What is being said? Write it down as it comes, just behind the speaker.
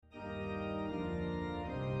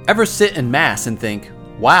Ever sit in Mass and think,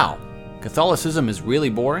 wow, Catholicism is really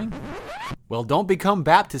boring? Well, don't become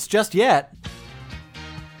Baptist just yet.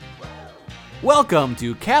 Welcome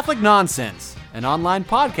to Catholic Nonsense, an online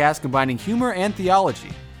podcast combining humor and theology.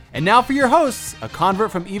 And now for your hosts, a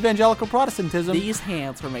convert from evangelical Protestantism. These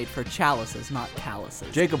hands were made for chalices, not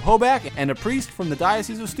calluses. Jacob Hoback, and a priest from the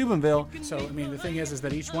Diocese of Steubenville. So, the thing is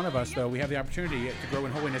that each one of us, though, we have the opportunity to grow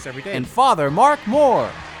in holiness every day. And Father Mark Moore.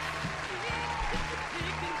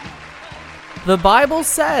 The Bible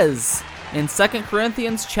says in 2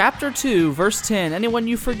 Corinthians chapter 2, verse 10, "Anyone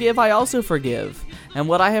you forgive, I also forgive. And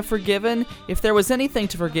what I have forgiven, if there was anything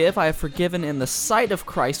to forgive, I have forgiven in the sight of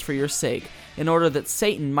Christ for your sake, in order that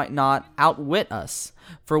Satan might not outwit us,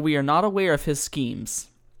 for we are not aware of his schemes."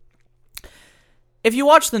 If you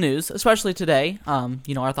watch the news, especially today,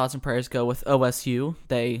 our thoughts and prayers go with OSU.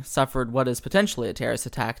 They suffered what is potentially a terrorist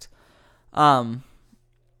attack.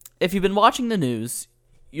 If you've been watching the news,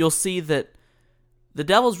 you'll see that the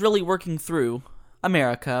devil's really working through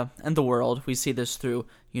America and the world. We see this through,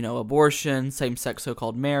 abortion, same-sex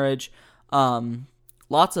so-called marriage,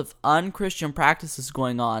 lots of unchristian practices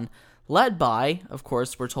going on, led by, of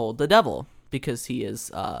course, we're told, the devil, because he is,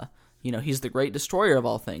 he's the great destroyer of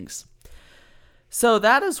all things. So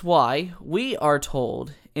that is why we are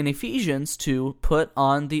told in Ephesians to put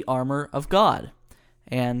on the armor of God.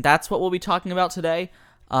 And that's what we'll be talking about today.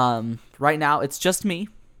 Right now, it's just me.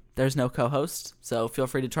 There's no co-host, so feel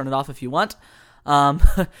free to turn it off if you want.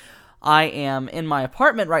 I am in my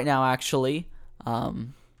apartment right now, actually.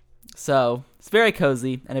 So it's very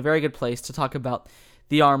cozy and a very good place to talk about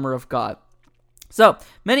the armor of God. So,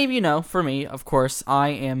 many of you know, for me, of course, I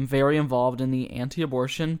am very involved in the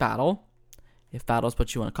anti-abortion battle, if battle is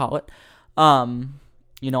what you want to call it.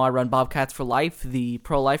 I run Bobcats for Life, the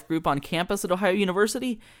pro-life group on campus at Ohio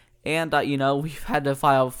University, and, we've had to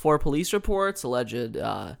file 4 police reports, alleged,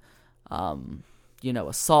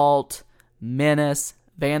 assault, menace,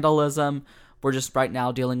 vandalism. We're just right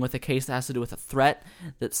now dealing with a case that has to do with a threat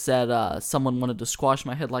that said someone wanted to squash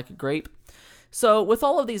my head like a grape. So with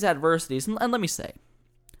all of these adversities, and let me say,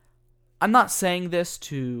 I'm not saying this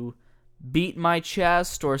to beat my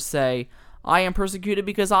chest or say I am persecuted,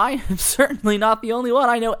 because I am certainly not the only one.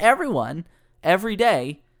 I know everyone, every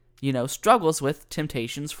day, struggles with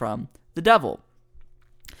temptations from the devil.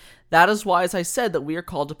 That is why, as I said, that we are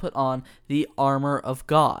called to put on the armor of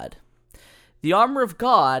God. The armor of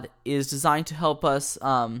God is designed to help us.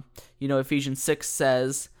 Ephesians 6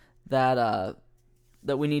 says that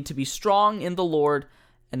we need to be strong in the Lord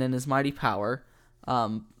and in his mighty power.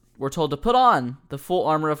 We're told to put on the full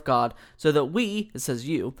armor of God so that we, it says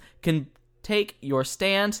you, can take your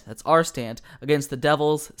stand, that's our stand, against the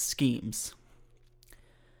devil's schemes.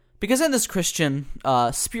 Because in this Christian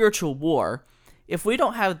spiritual war, if we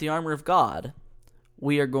don't have the armor of God,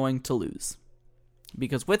 we are going to lose.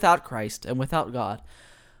 Because without Christ and without God,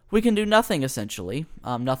 we can do nothing, essentially.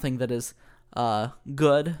 Nothing that is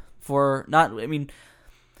good for...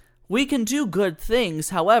 we can do good things,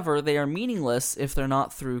 however, they are meaningless if they're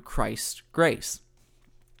not through Christ's grace.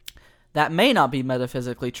 That may not be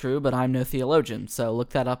metaphysically true, but I'm no theologian, so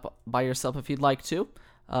look that up by yourself if you'd like to.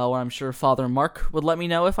 Or I'm sure Father Mark would let me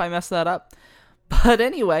know if I mess that up. But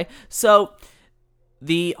anyway, so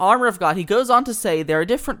the armor of God, he goes on to say there are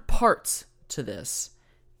different parts to this.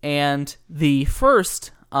 And the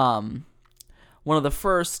first, one of the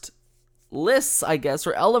first lists, I guess,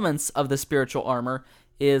 or elements of the spiritual armor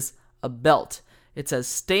is a belt. It says,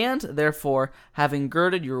 "Stand, therefore, having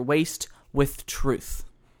girded your waist with truth."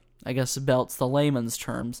 I guess belt's the layman's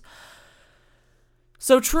terms.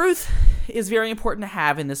 So truth is very important to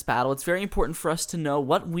have in this battle. It's very important for us to know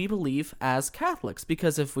what we believe as Catholics,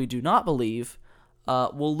 because if we do not believe,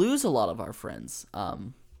 we'll lose a lot of our friends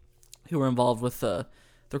who are involved with the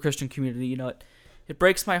Christian community. It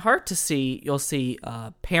breaks my heart to see, you'll see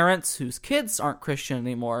parents whose kids aren't Christian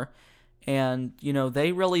anymore, and,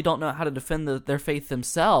 they really don't know how to defend their faith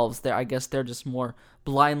themselves. I guess they're just more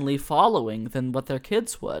blindly following than what their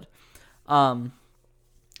kids would.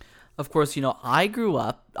 Of course,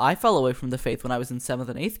 I fell away from the faith when I was in 7th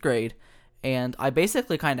and 8th grade, and I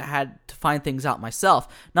basically kind of had to find things out myself.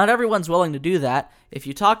 Not everyone's willing to do that. If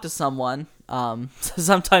you talk to someone,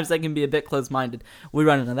 sometimes they can be a bit closed-minded. We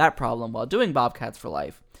run into that problem while doing Bobcats for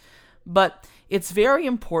Life. But it's very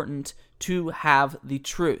important to have the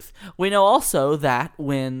truth. We know also that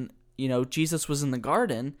when, Jesus was in the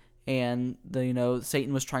garden and,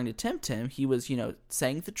 Satan was trying to tempt him, he was,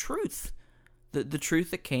 saying the truth. The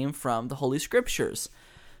truth that came from the Holy Scriptures.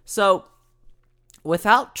 So,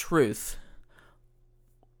 without truth,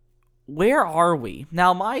 where are we?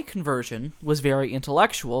 Now, my conversion was very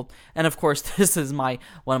intellectual, and of course, this is one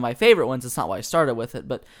of my favorite ones. It's not why I started with it,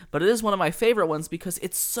 but it is one of my favorite ones because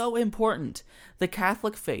it's so important. The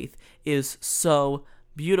Catholic faith is so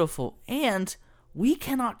beautiful, and we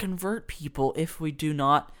cannot convert people if we do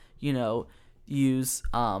not, use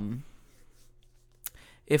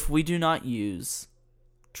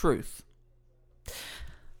truth.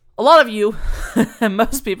 A lot of you, and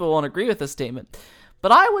most people won't agree with this statement,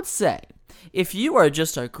 but I would say, if you are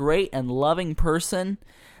just a great and loving person,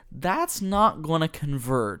 that's not going to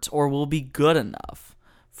convert or will be good enough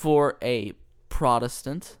for a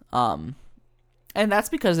Protestant. And that's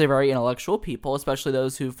because they're very intellectual people, especially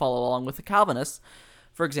those who follow along with the Calvinists.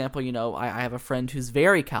 For example, I have a friend who's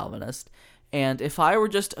very Calvinist, and if I were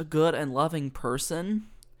just a good and loving person,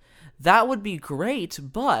 that would be great,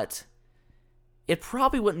 but it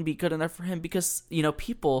probably wouldn't be good enough for him because,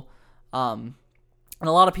 people, and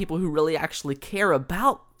a lot of people who really actually care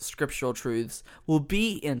about scriptural truths will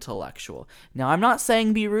be intellectual. Now, I'm not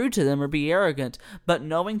saying be rude to them or be arrogant, but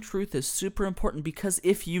knowing truth is super important because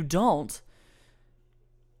if you don't,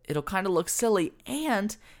 it'll kind of look silly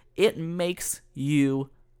and it makes you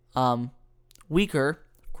weaker.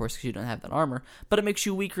 Of course, because you don't have that armor, but it makes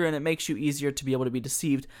you weaker and it makes you easier to be able to be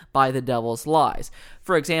deceived by the devil's lies.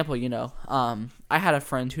 For example, I had a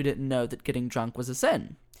friend who didn't know that getting drunk was a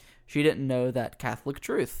sin. She didn't know that Catholic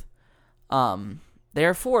truth.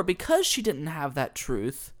 Therefore, because she didn't have that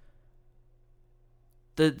truth,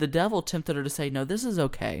 the devil tempted her to say, no, this is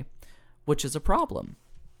okay, which is a problem.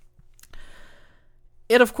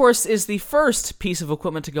 It, of course, is the first piece of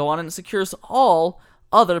equipment to go on, and it secures all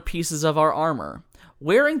other pieces of our armor.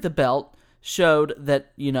 Wearing the belt showed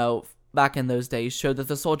that, back in those days, showed that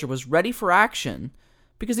the soldier was ready for action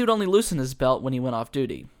because he would only loosen his belt when he went off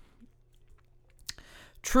duty.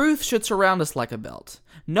 Truth should surround us like a belt.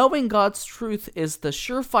 Knowing God's truth is the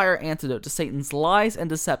surefire antidote to Satan's lies and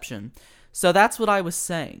deception. So that's what I was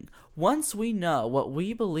saying. Once we know what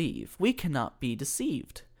we believe, we cannot be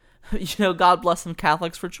deceived. God bless some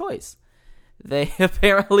Catholics for choice. They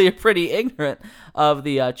apparently are pretty ignorant of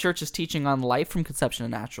the church's teaching on life from conception to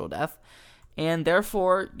natural death. And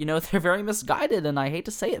therefore, they're very misguided, and I hate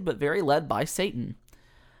to say it, but very led by Satan.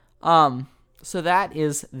 So that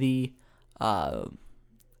is the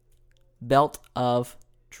belt of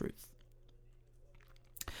truth.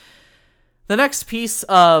 The next piece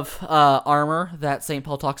of armor that St.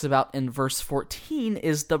 Paul talks about in verse 14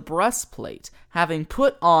 is the breastplate, having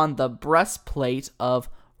put on the breastplate of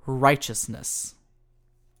righteousness.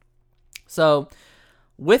 So,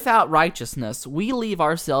 without righteousness, we leave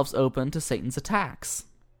ourselves open to Satan's attacks.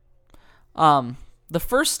 The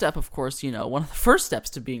first step, of course, one of the first steps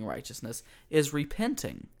to being righteousness is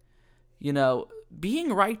repenting.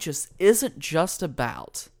 Being righteous isn't just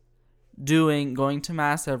about going to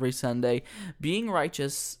Mass every Sunday. Being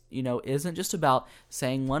righteous, isn't just about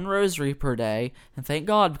saying one rosary per day, and thank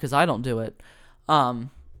God, because I don't do it.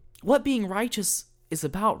 What being righteous is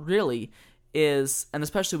about really is, and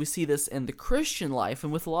especially we see this in the Christian life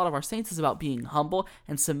and with a lot of our saints, is about being humble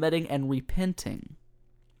and submitting and repenting.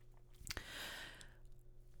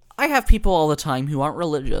 I have people all the time who aren't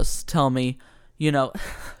religious tell me,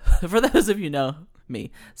 for those of you who know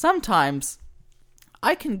me, sometimes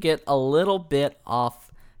I can get a little bit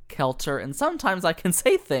off kilter, and sometimes I can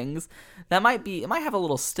say things that might have a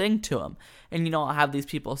little sting to them. And I'll have these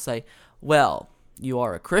people say, well, you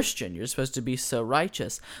are a Christian, you're supposed to be so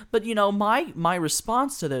righteous. But my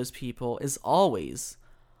response to those people is always,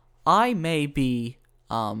 I may be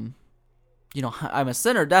I'm a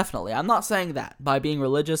sinner, definitely. I'm not saying that by being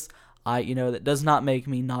religious, that does not make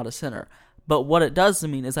me not a sinner. But what it does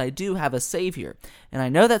mean is I do have a Savior. And I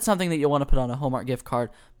know that's something that you'll want to put on a Hallmark gift card,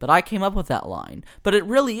 but I came up with that line. But it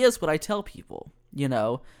really is what I tell people,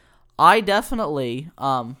 I definitely,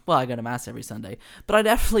 I go to Mass every Sunday, but I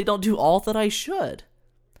definitely don't do all that I should.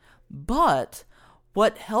 But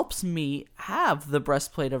what helps me have the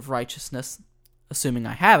breastplate of righteousness, assuming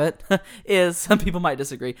I have it, is, some people might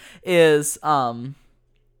disagree, is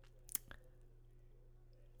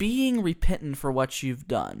being repentant for what you've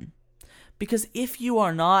done. Because if you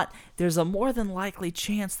are not, there's a more than likely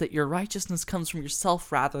chance that your righteousness comes from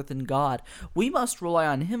yourself rather than God. We must rely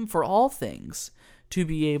on Him for all things to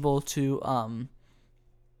be able to, I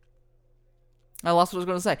lost what I was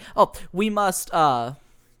going to say. Oh, we must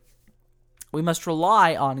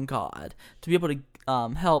rely on God to be able to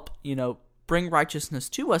help, bring righteousness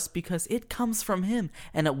to us, because it comes from Him,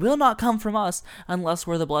 and it will not come from us unless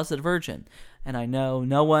we're the Blessed Virgin. And I know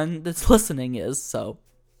no one that's listening is, so,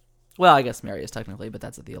 well, I guess Mary is technically, but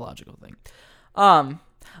that's a theological thing.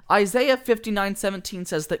 Isaiah 59:17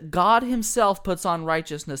 says that God himself puts on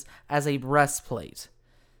righteousness as a breastplate.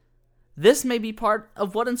 This may be part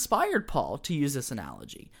of what inspired Paul to use this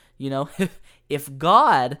analogy. If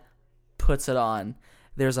God puts it on,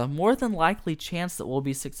 there's a more than likely chance that we'll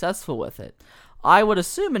be successful with it. I would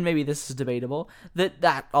assume, and maybe this is debatable,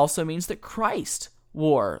 that also means that Christ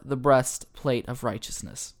wore the breastplate of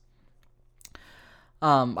righteousness.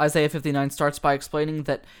 Isaiah 59 starts by explaining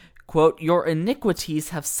that, quote, your iniquities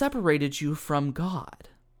have separated you from God.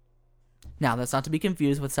 Now, that's not to be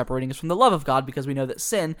confused with separating us from the love of God, because we know that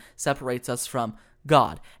sin separates us from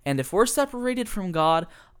God. And if we're separated from God,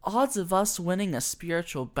 odds of us winning a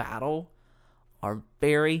spiritual battle are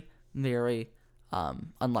very, very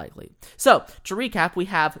unlikely. So, to recap, we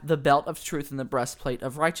have the belt of truth and the breastplate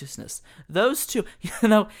of righteousness. Those two,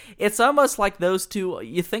 it's almost like those two,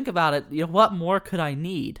 you think about it, what more could I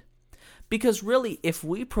need? Because really, if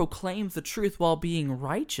we proclaim the truth while being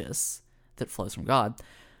righteous, that flows from God,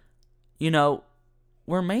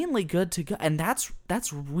 we're mainly good to go, and that's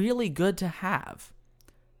really good to have.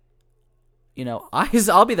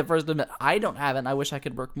 I'll be the first to admit I don't have it, and I wish I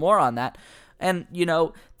could work more on that. And,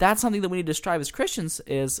 that's something that we need to strive as Christians,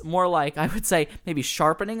 is more like, I would say, maybe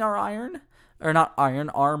sharpening our armor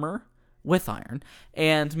with iron,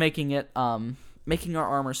 and making our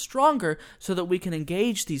armor stronger so that we can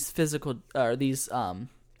engage these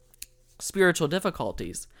spiritual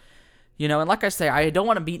difficulties. And like I say, I don't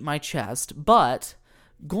want to beat my chest, but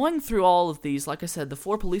going through all of these, like I said, the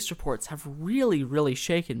 4 police reports have really, really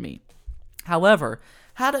shaken me. However,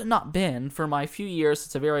 had it not been for my few years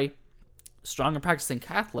as a very strong and practicing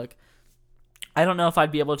Catholic, I don't know if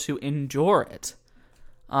I'd be able to endure it.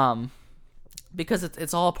 Because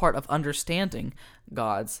it's all a part of understanding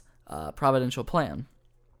God's providential plan.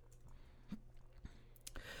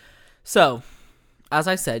 So, as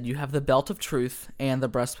I said, you have the belt of truth and the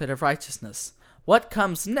breastplate of righteousness. What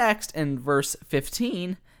comes next in verse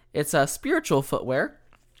 15, it's a spiritual footwear.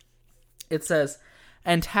 It says,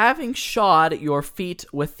 and having shod your feet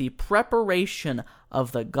with the preparation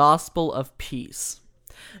of the gospel of peace.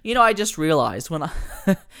 I just realized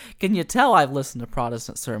can you tell I've listened to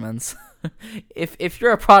Protestant sermons? If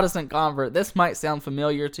you're a Protestant convert, this might sound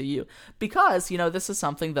familiar to you, because, this is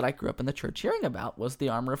something that I grew up in the church hearing about, was the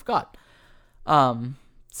armor of God.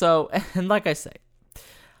 So, and like I say,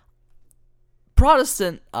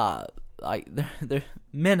 Protestant, they're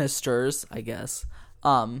ministers, I guess,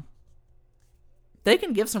 they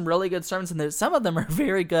can give some really good sermons, and some of them are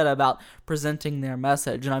very good about presenting their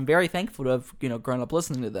message, and I'm very thankful to have, grown up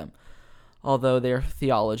listening to them, although their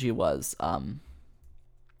theology was,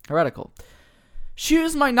 heretical.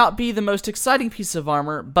 Shoes might not be the most exciting piece of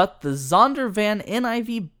armor, but the Zondervan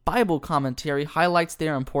NIV Bible commentary highlights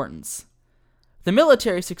their importance. The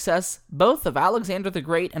military success, both of Alexander the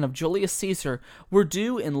Great and of Julius Caesar, were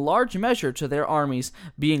due in large measure to their armies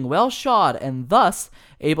being well shod and thus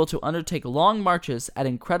able to undertake long marches at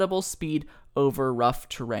incredible speed over rough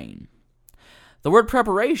terrain. The word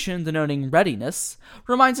preparation, denoting readiness,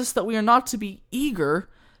 reminds us that we are not to be eager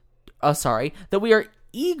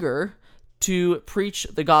to preach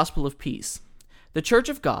the gospel of peace. The Church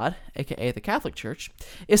of God, aka the Catholic Church,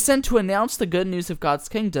 is sent to announce the good news of God's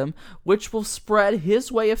kingdom, which will spread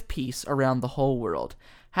his way of peace around the whole world.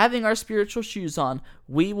 Having our spiritual shoes on,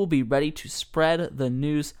 we will be ready to spread the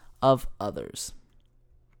news of others.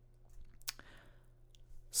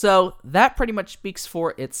 So that pretty much speaks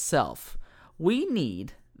for itself. We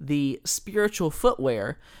need the spiritual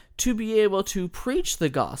footwear to be able to preach the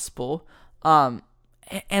gospel and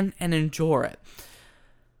endure it.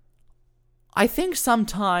 I think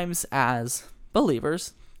sometimes as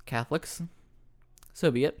believers, Catholics,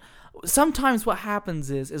 so be it, sometimes what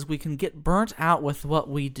happens is we can get burnt out with what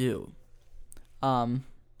we do. And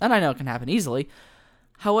I know it can happen easily.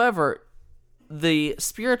 However, the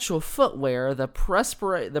spiritual footwear, the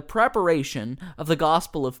preparation of the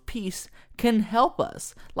gospel of peace can help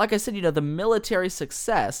us. Like I said, the military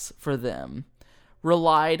success for them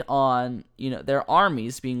relied on, their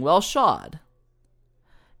armies being well shod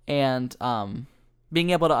and being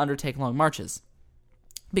able to undertake long marches.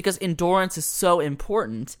 Because endurance is so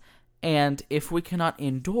important, and if we cannot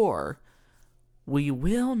endure, we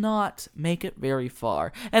will not make it very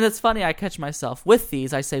far. And it's funny, I catch myself with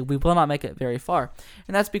these, I say, we will not make it very far.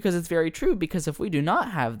 And that's because it's very true, because if we do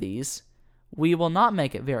not have these, we will not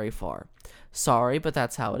make it very far. Sorry, but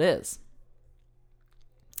that's how it is.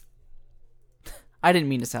 I didn't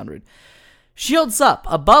mean to sound rude. Shields up,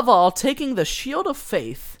 above all, taking the shield of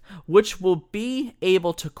faith, which will be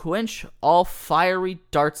able to quench all fiery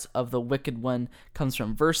darts of the wicked one, comes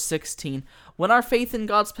from verse 16. When our faith in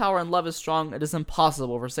God's power and love is strong, it is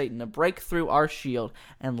impossible for Satan to break through our shield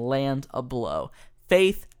and land a blow.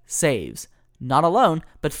 Faith saves. Not alone,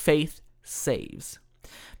 but faith saves.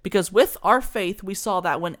 Because with our faith, we saw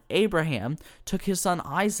that when Abraham took his son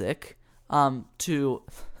Isaac to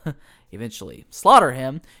eventually slaughter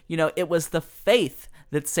him, it was the faith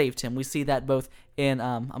that saved him. We see that both in,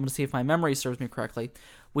 I'm going to see if my memory serves me correctly.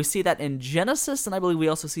 We see that in Genesis, and I believe we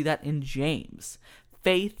also see that in James.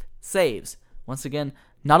 Faith saves. Once again,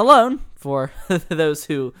 not alone, for those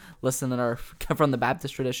who listen and are from the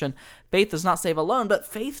Baptist tradition. Faith does not save alone, but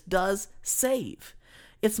faith does save.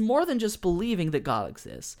 It's more than just believing that God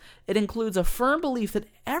exists. It includes a firm belief that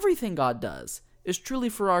everything God does is truly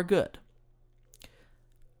for our good.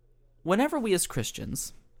 Whenever we as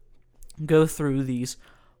Christians go through these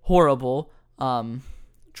horrible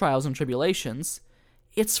trials and tribulations,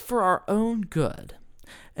 it's for our own good.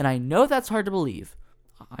 And I know that's hard to believe.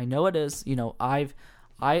 I know it is. I've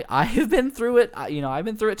been through it. I've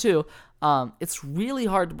been through it too. It's really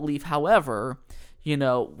hard to believe. However,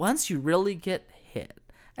 once you really get hit,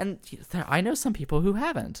 and I know some people who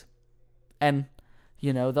haven't, and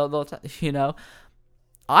they'll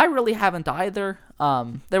I really haven't either.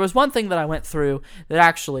 There was one thing that I went through that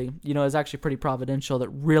actually, is actually pretty providential that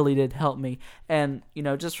really did help me. And,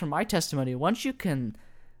 just from my testimony, once you can,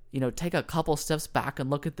 take a couple steps back and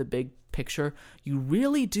look at the big picture, you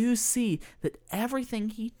really do see that everything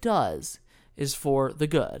he does is for the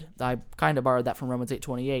good. I kind of borrowed that from Romans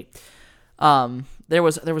 8:28. There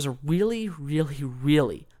was a really, really,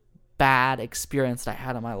 really bad experience that I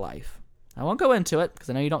had in my life. I won't go into it because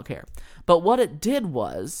I know you don't care. But what it did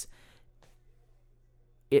was,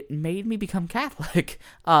 it made me become Catholic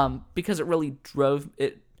because it really drew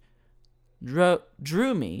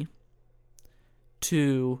me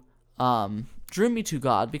to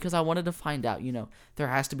God, because I wanted to find out, there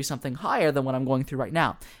has to be something higher than what I'm going through right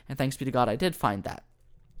now. And thanks be to God, I did find that.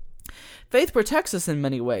 Faith protects us in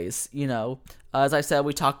many ways, As I said,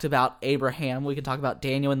 we talked about Abraham. We can talk about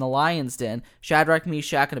Daniel in the lion's den, Shadrach,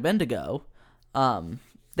 Meshach, and Abednego.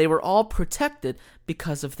 They were all protected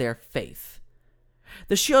because of their faith.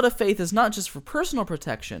 The shield of faith is not just for personal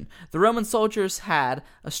protection. The Roman soldiers had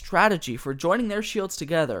a strategy for joining their shields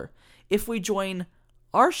together. If we join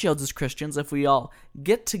our shields as Christians, if we all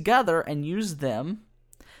get together and use them,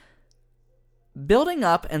 building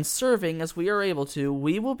up and serving as we are able to,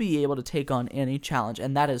 we will be able to take on any challenge.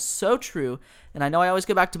 And that is so true. And I know I always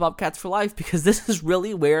go back to Bobcats for Life because this is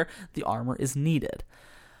really where the armor is needed.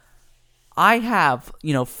 I have,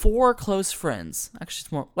 4 close friends. Actually,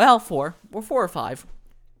 it's more, 4. We're 4 or 5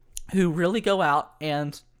 who really go out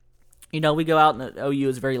and, we go out, and OU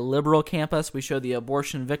is a very liberal campus. We show the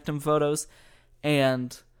abortion victim photos,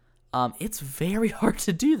 and it's very hard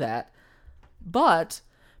to do that. But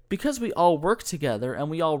because we all work together and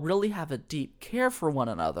we all really have a deep care for one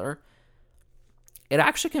another, it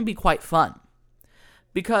actually can be quite fun.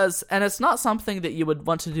 And it's not something that you would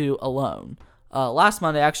want to do alone. Last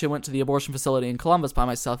Monday, I actually went to the abortion facility in Columbus by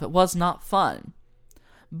myself. It was not fun.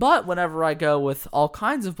 But whenever I go with all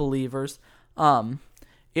kinds of believers,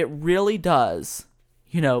 it really does,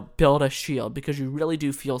 build a shield, because you really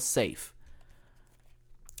do feel safe.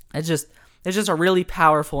 It's just a really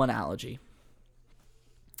powerful analogy.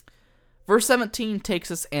 Verse 17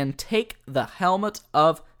 takes us and take the helmet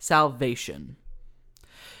of salvation.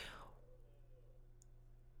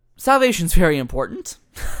 Salvation's very important.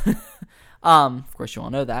 Of course, you all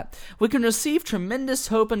know that. We can receive tremendous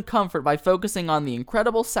hope and comfort by focusing on the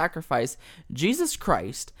incredible sacrifice Jesus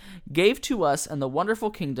Christ gave to us and the wonderful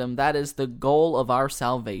kingdom that is the goal of our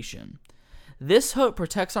salvation. This hope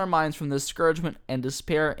protects our minds from discouragement and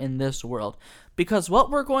despair in this world, because what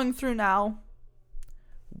we're going through now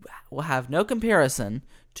will have no comparison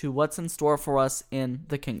to what's in store for us in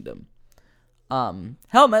the kingdom.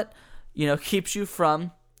 Helmet, keeps you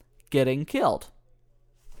from getting killed.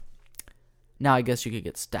 Now, I guess you could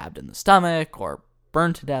get stabbed in the stomach or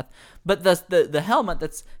burned to death, but the helmet,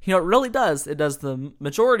 that's, it really does. It does the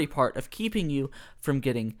majority part of keeping you from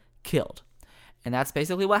getting killed. And that's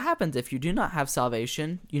basically what happens if you do not have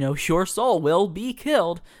salvation. Your soul will be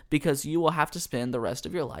killed because you will have to spend the rest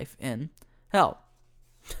of your life in hell.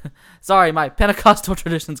 Sorry, my Pentecostal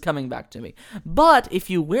tradition's coming back to me. But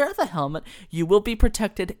if you wear the helmet, you will be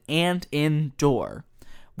protected and endure.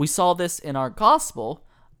 We saw this in our gospel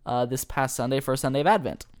this past Sunday, first Sunday of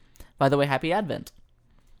Advent. By the way, happy Advent.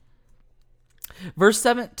 Verse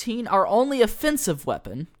 17, our only offensive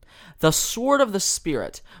weapon, the sword of the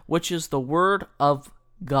Spirit, which is the word of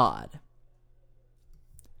God.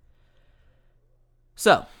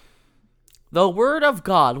 So, the Word of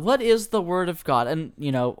God. What is the Word of God? And,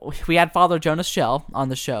 we had Father Jonas Schell on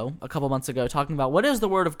the show a couple months ago talking about what is the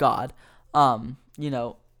Word of God.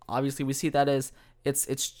 Obviously we see that as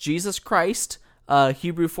it's Jesus Christ.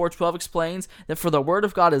 Hebrew 4:12 explains that for the Word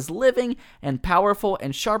of God is living and powerful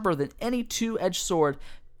and sharper than any two-edged sword,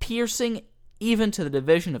 piercing even to the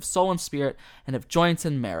division of soul and spirit and of joints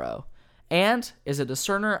and marrow, and is a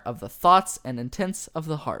discerner of the thoughts and intents of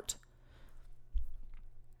the heart.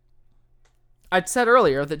 I'd said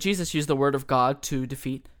earlier that Jesus used the Word of God to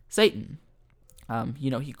defeat Satan.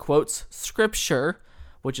 He quotes Scripture,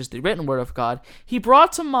 which is the written Word of God. He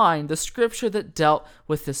brought to mind the Scripture that dealt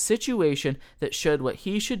with the situation that showed what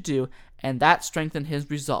he should do, and that strengthened his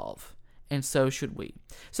resolve. And so should we.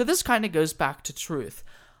 So this kind of goes back to truth.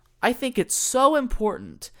 I think it's so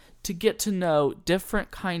important to get to know different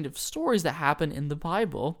kind of stories that happen in the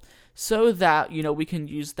Bible so that, we can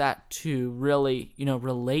use that to really,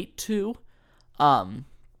 relate to.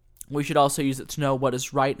 We should also use it to know what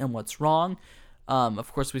is right and what's wrong.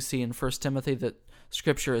 Of course, we see in 1 Timothy that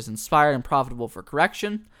Scripture is inspired and profitable for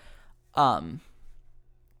correction. And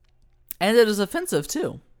it is offensive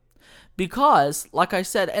too. Because, like I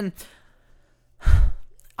said, and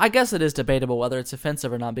I guess it is debatable whether it's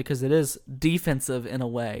offensive or not because it is defensive in a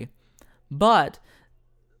way. But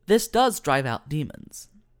this does drive out demons.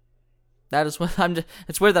 That is what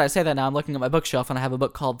it's weird that I say that now. I'm looking at my bookshelf and I have a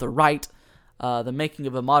book called The Rite, The Making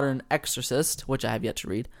of a Modern Exorcist, which I have yet to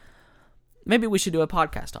read. Maybe we should do a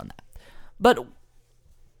podcast on that. But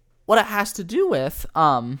what it has to do with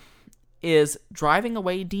is driving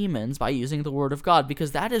away demons by using the Word of God,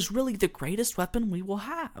 because that is really the greatest weapon we will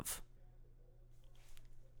have.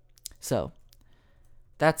 So,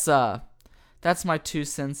 that's my 2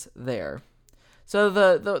 cents there.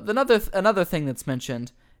 So another thing that's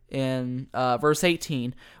mentioned in verse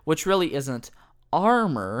 18, which really isn't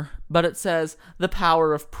armor, but it says the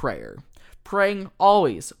power of prayer, praying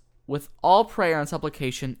always with all prayer and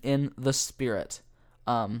supplication in the Spirit.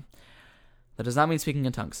 That does not mean speaking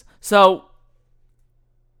in tongues. So,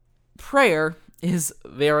 prayer is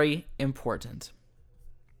very important.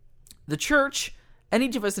 The church, and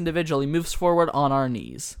each of us individually, moves forward on our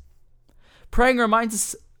knees. Praying reminds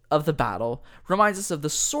us of the battle, reminds us of the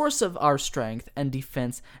source of our strength and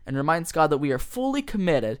defense, and reminds God that we are fully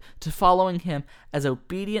committed to following Him as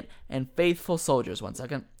obedient and faithful soldiers. 1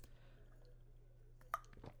 second.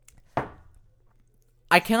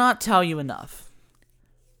 I cannot tell you enough,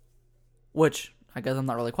 which I guess I'm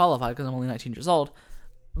not really qualified because I'm only 19 years old,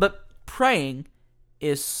 but praying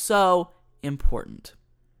is so important.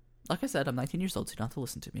 Like I said, I'm 19 years old, so you don't have to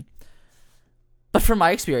listen to me. But from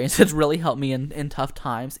my experience, it's really helped me in tough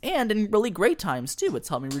times and in really great times too. It's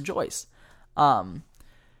helped me rejoice.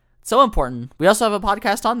 So important. We also have a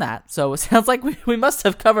podcast on that. So it sounds like we must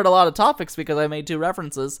have covered a lot of topics because I made 2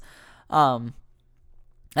 references. And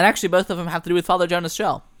actually both of them have to do with Father Jonas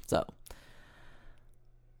Schell. So,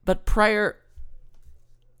 but prayer,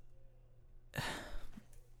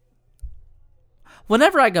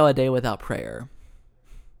 whenever I go a day without prayer,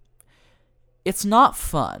 it's not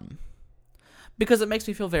fun. Because it makes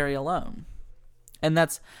me feel very alone. And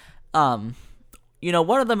that's, one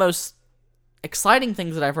of the most exciting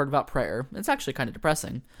things that I've heard about prayer. It's actually kind of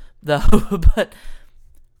depressing, though. But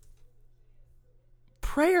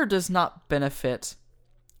prayer does not benefit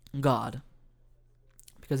God.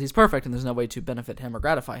 Because He's perfect and there's no way to benefit Him or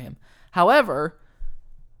gratify Him. However,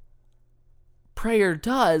 prayer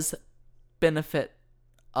does benefit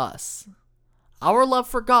us. Our love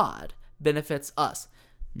for God benefits us.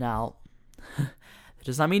 Now, it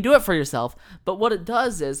does not mean do it for yourself, but what it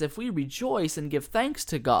does is if we rejoice and give thanks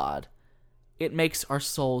to God, it makes our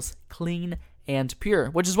souls clean and pure,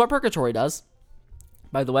 which is what purgatory does,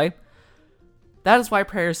 by the way. That is why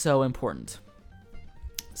prayer is so important.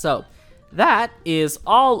 So, that is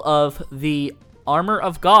all of the armor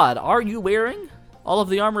of God. Are you wearing all of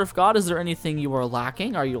the armor of God? Is there anything you are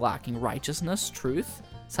lacking? Are you lacking righteousness, truth,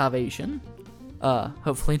 salvation?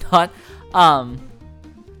 Hopefully not.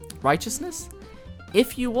 Righteousness?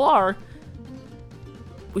 If you are,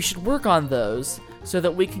 we should work on those so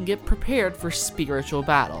that we can get prepared for spiritual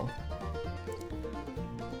battle.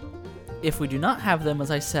 If we do not have them,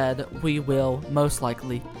 as I said, we will most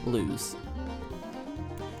likely lose.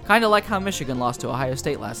 Kind of like how Michigan lost to Ohio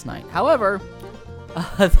State last night. However,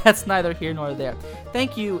 that's neither here nor there.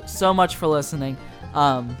 Thank you so much for listening.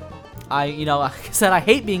 Like I said, I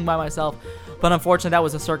hate being by myself. But unfortunately, that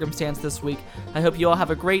was a circumstance this week. I hope you all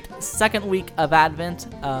have a great second week of Advent.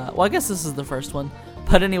 I guess this is the first one.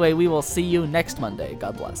 But anyway, we will see you next Monday.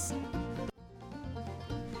 God bless.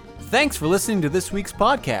 Thanks for listening to this week's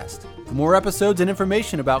podcast. For more episodes and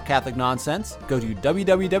information about Catholic Nonsense, go to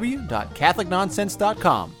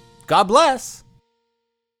www.catholicnonsense.com. God bless!